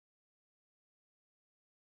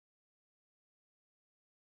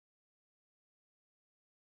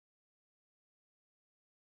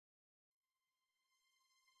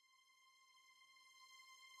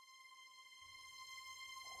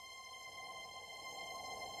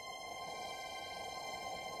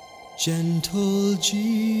Gentle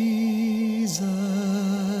Jesus,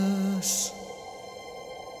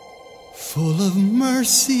 full of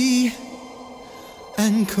mercy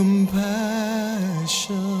and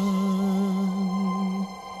compassion,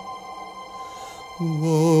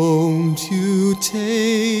 won't you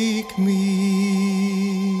take me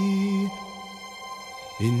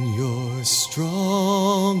in your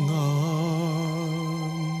strong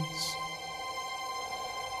arms?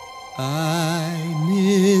 I'm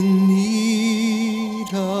in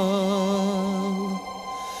need of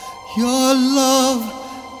your love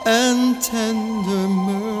and tender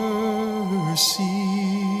mercies.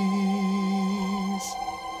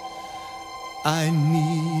 I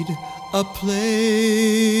need a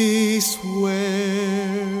place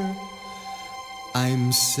where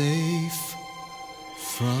I'm safe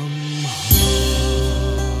from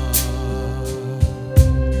harm.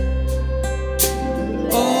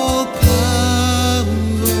 All power,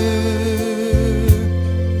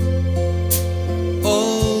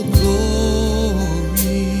 all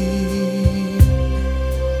glory,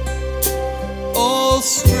 all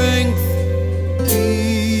strength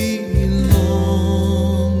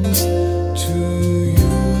belongs to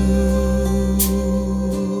you.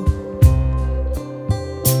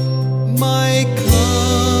 My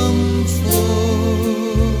comfort,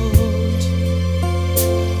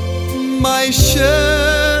 my shelter,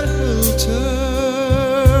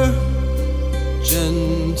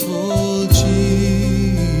 gentle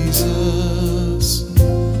Jesus,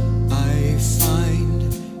 I find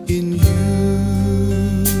in you.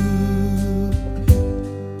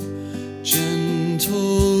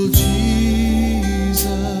 Gentle Jesus,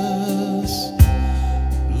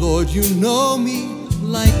 Lord, you know me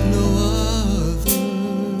like no other,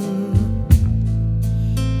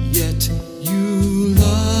 yet you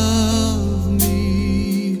love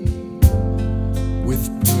me with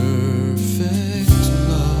perfect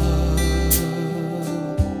love.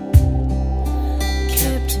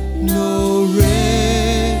 Kept no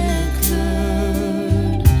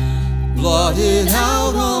record, blotted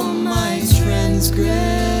out all my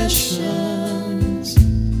transgressions,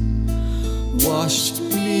 washed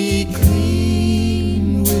me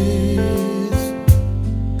clean with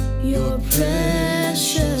your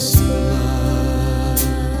precious blood.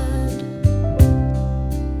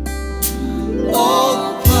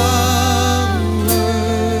 All power,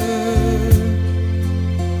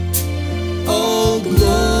 all glory,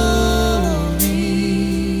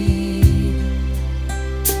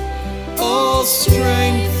 all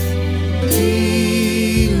strength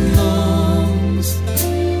belongs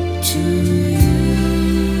to you.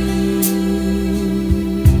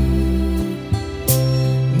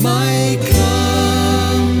 My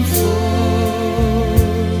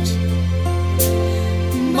comfort,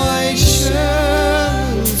 my shelter,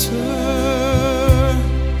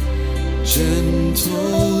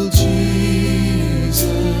 gentle Jesus,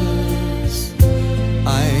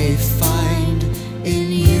 I find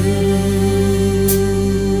in you.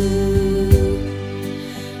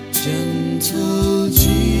 Gentle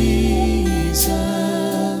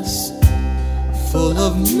Jesus, full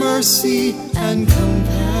of mercy and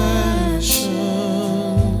compassion,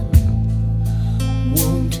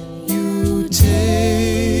 won't you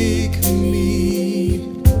take me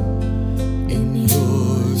in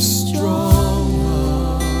your strong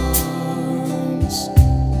arms?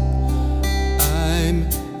 I'm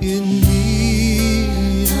in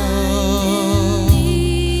need of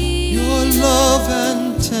your love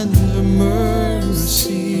and tender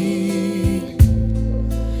mercy.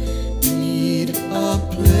 Need a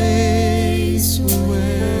place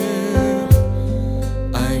where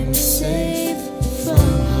I'm safe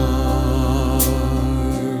from harm.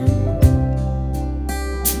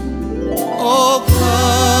 All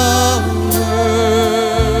power,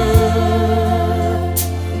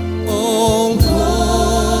 all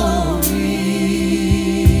glory,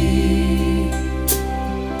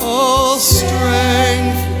 all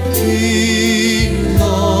strength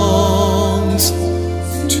belongs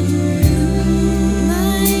to you.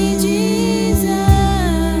 My Jesus,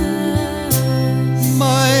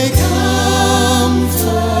 My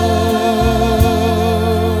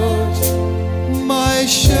comfort, my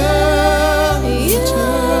shelter,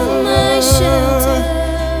 my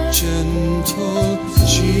shelter. gentle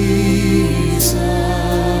Jesus,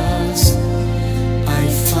 I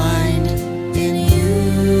find in you.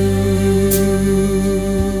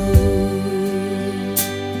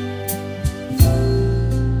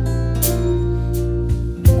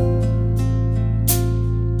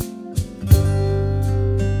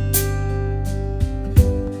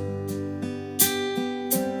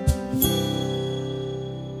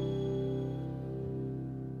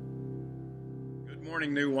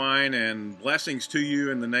 morning, New Wine, and blessings to you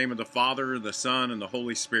in the name of the Father, the Son, and the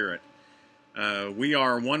Holy Spirit. We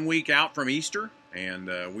are 1 week out from Easter, and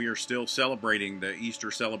we are still celebrating the Easter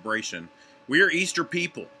celebration. We are Easter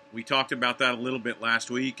people. We talked about that a little bit last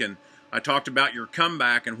week, and I talked about your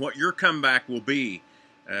comeback and what your comeback will be.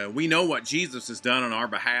 We know what Jesus has done on our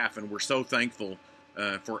behalf, and we're so thankful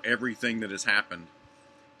for everything that has happened.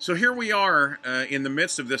 So here we are in the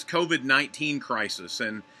midst of this COVID-19 crisis,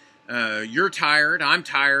 and you're tired, I'm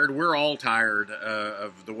tired, we're all tired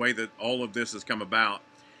of the way that all of this has come about.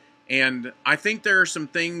 And I think there are some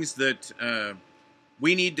things that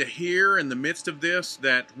we need to hear in the midst of this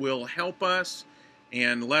that will help us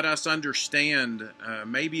and let us understand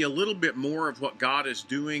maybe a little bit more of what God is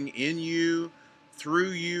doing in you,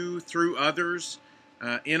 through others,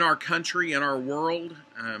 in our country, in our world.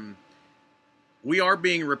 We are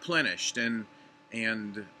being replenished, and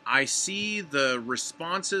I see the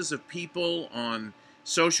responses of people on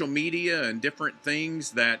social media and different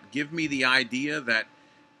things that give me the idea that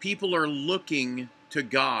people are looking to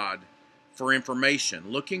God for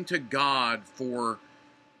information, looking to God for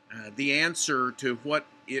the answer to what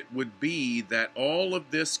it would be that all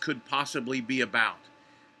of this could possibly be about.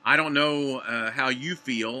 I don't know how you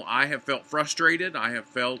feel. I have felt frustrated. I have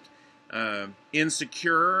felt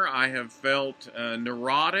insecure. I have felt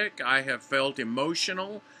neurotic. I have felt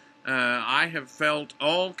emotional. I have felt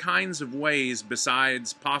all kinds of ways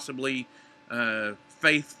besides possibly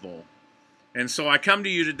faithful. And so I come to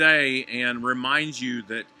you today and remind you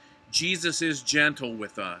that Jesus is gentle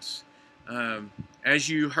with us. As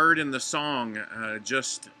you heard in the song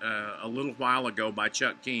just a little while ago by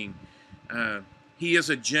Chuck King, he is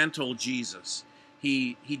a gentle Jesus.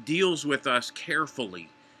 He deals with us carefully,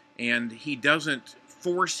 and he doesn't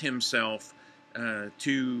force himself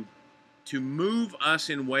to move us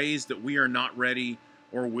in ways that we are not ready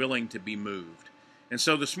or willing to be moved. And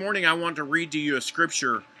so this morning I want to read to you a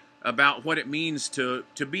scripture about what it means to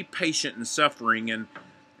be patient in suffering. And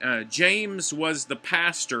James was the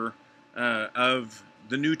pastor of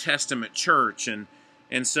the New Testament church.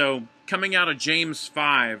 And so coming out of James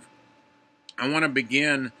 5, I want to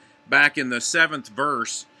begin back in the 7th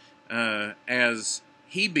verse as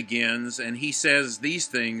he begins, and he says these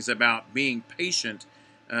things about being patient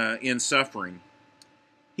in suffering.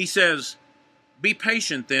 He says, "Be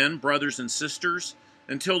patient then, brothers and sisters,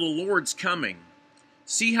 until the Lord's coming.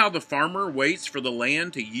 See how the farmer waits for the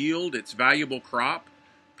land to yield its valuable crop,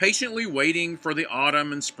 patiently waiting for the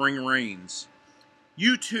autumn and spring rains.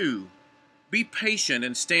 You too, be patient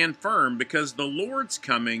and stand firm, because the Lord's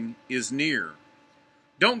coming is near.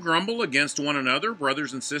 Don't grumble against one another,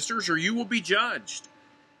 brothers and sisters, or you will be judged.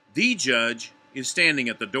 The judge is standing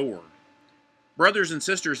at the door. Brothers and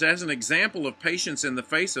sisters, as an example of patience in the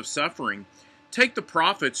face of suffering, take the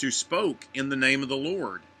prophets who spoke in the name of the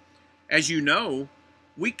Lord. As you know,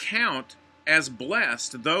 we count as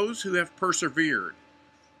blessed those who have persevered.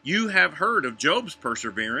 You have heard of Job's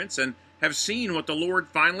perseverance and have seen what the Lord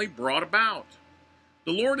finally brought about.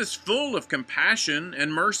 The Lord is full of compassion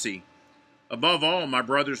and mercy. Above all, my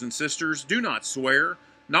brothers and sisters, do not swear,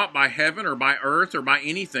 not by heaven or by earth or by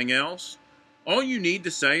anything else. All you need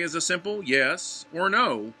to say is a simple yes or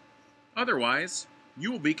no. Otherwise,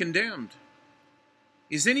 you will be condemned.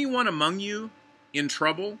 Is anyone among you in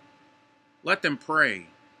trouble? Let them pray.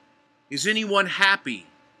 Is anyone happy?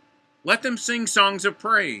 Let them sing songs of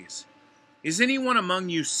praise. Is anyone among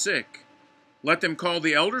you sick? Let them call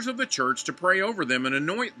the elders of the church to pray over them and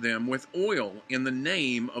anoint them with oil in the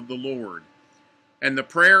name of the Lord. And the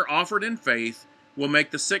prayer offered in faith will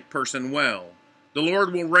make the sick person well. The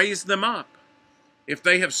Lord will raise them up. If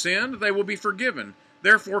they have sinned, they will be forgiven.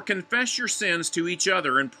 Therefore, confess your sins to each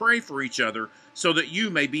other and pray for each other so that you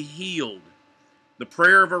may be healed. The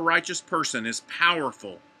prayer of a righteous person is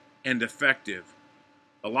powerful and effective.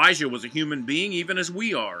 Elijah was a human being even as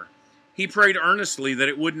we are. He prayed earnestly that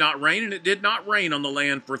it would not rain, and it did not rain on the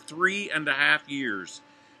land for 3.5 years.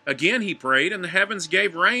 Again he prayed, and the heavens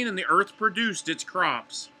gave rain, and the earth produced its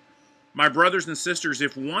crops. My brothers and sisters,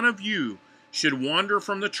 if one of you should wander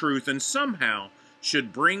from the truth and somehow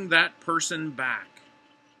should bring that person back,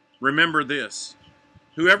 remember this: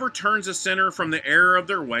 whoever turns a sinner from the error of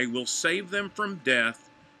their way will save them from death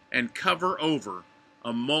and cover over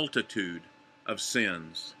a multitude of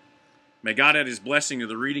sins. May God add his blessing to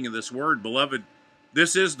the reading of this word. Beloved,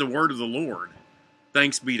 this is the word of the Lord.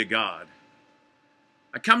 Thanks be to God.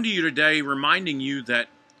 I come to you today reminding you that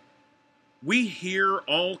we hear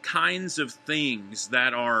all kinds of things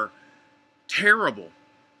that are terrible,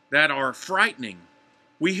 that are frightening.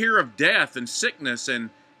 We hear of death and sickness and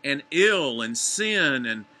ill and sin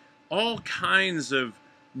and all kinds of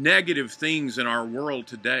negative things in our world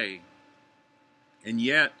today. And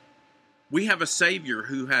yet, we have a Savior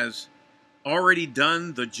who has already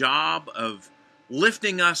done the job of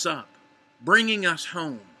lifting us up, bringing us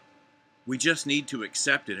home. We just need to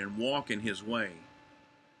accept it and walk in His way.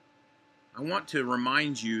 I want to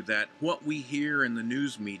remind you that what we hear in the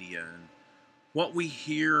news media and what we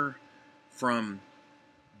hear from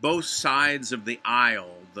both sides of the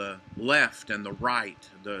aisle, the left and the right,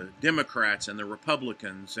 the Democrats and the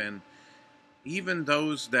Republicans, and even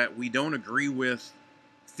those that we don't agree with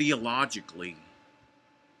theologically.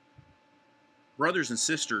 Brothers and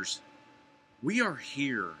sisters, we are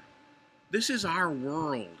here. This is our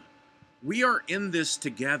world. We are in this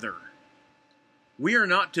together. We are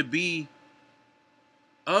not to be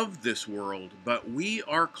of this world, but we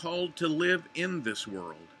are called to live in this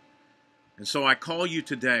world. And so I call you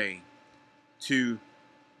today to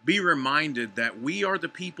be reminded that we are the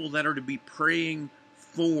people that are to be praying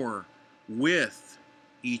for, with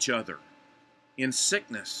each other, in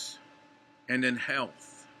sickness and in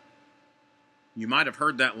health. You might have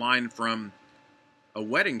heard that line from a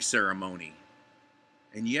wedding ceremony,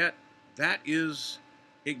 and yet that is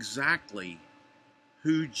exactly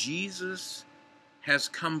who Jesus has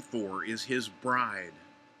come for, is His bride.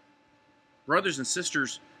 Brothers and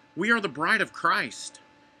sisters, we are the bride of Christ.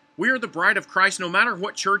 We are the bride of Christ no matter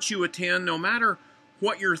what church you attend, no matter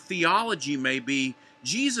what your theology may be.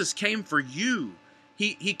 Jesus came for you.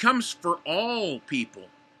 He comes for all people,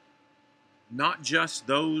 not just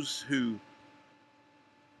those who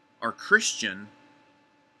are Christian,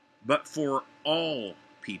 but for all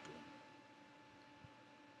people.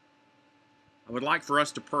 I would like for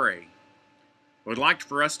us to pray. I would like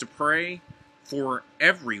for us to pray for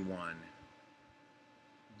everyone.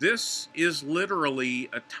 This is literally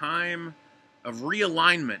a time of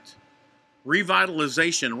realignment,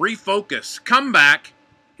 revitalization, refocus, comeback,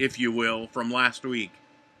 if you will, from last week.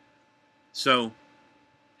 So,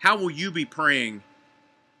 how will you be praying,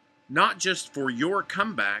 not just for your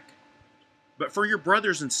comeback, but for your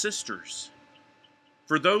brothers and sisters,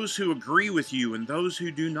 for those who agree with you and those who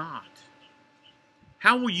do not?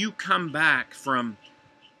 How will you come back from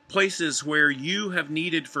places where you have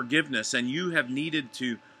needed forgiveness and you have needed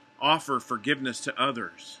to offer forgiveness to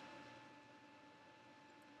others?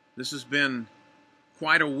 This has been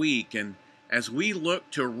quite a week, and as we look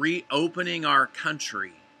to reopening our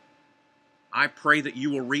country, I pray that you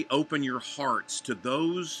will reopen your hearts to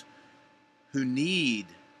those who need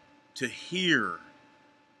to hear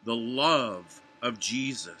the love of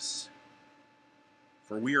Jesus.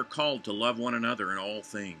 For we are called to love one another in all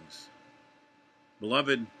things.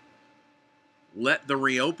 Beloved, let the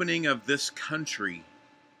reopening of this country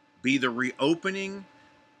be the reopening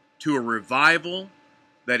to a revival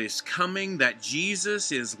that is coming, that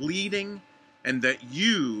Jesus is leading, and that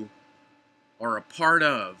you are a part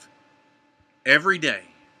of every day,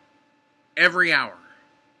 every hour,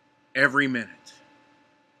 every minute.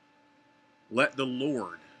 Let the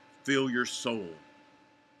Lord fill your soul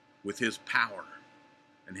with His power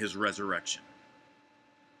and His resurrection.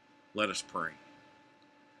 Let us pray.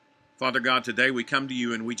 Father God, today we come to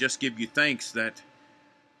you and we just give you thanks that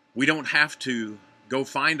we don't have to go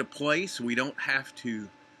find a place. We don't have to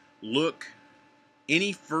look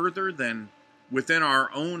any further than within our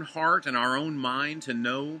own heart and our own mind to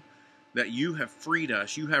know that you have freed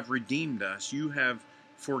us, you have redeemed us, you have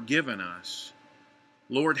forgiven us.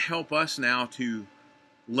 Lord, help us now to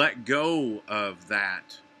let go of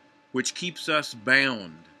that which keeps us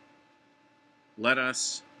bound. Let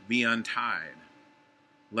us be untied.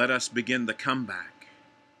 Let us begin the comeback.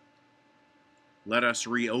 Let us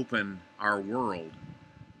reopen our world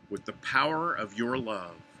with the power of your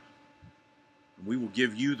love. And we will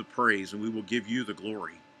give you the praise and we will give you the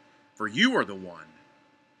glory. For you are the one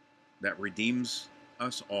that redeems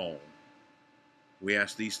us all. We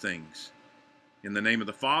ask these things in the name of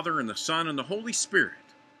the Father, and the Son, and the Holy Spirit.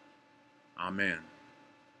 Amen.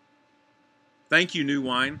 Thank you, New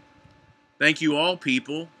Wine. Thank you, all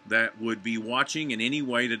people that would be watching in any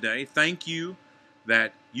way today. Thank you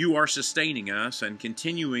that you are sustaining us and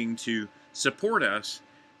continuing to support us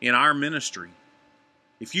in our ministry.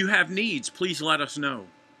 If you have needs, please let us know.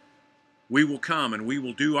 We will come and we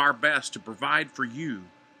will do our best to provide for you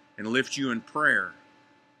and lift you in prayer,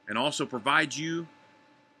 and also provide you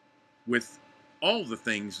with all the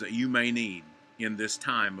things that you may need in this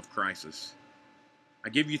time of crisis. I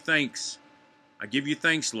give you thanks. I give you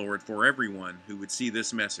thanks, Lord, for everyone who would see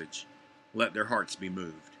this message. Let their hearts be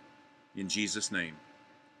moved. In Jesus' name,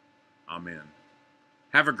 amen.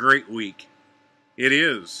 Have a great week. It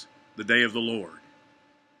is the day of the Lord.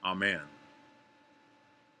 Amen.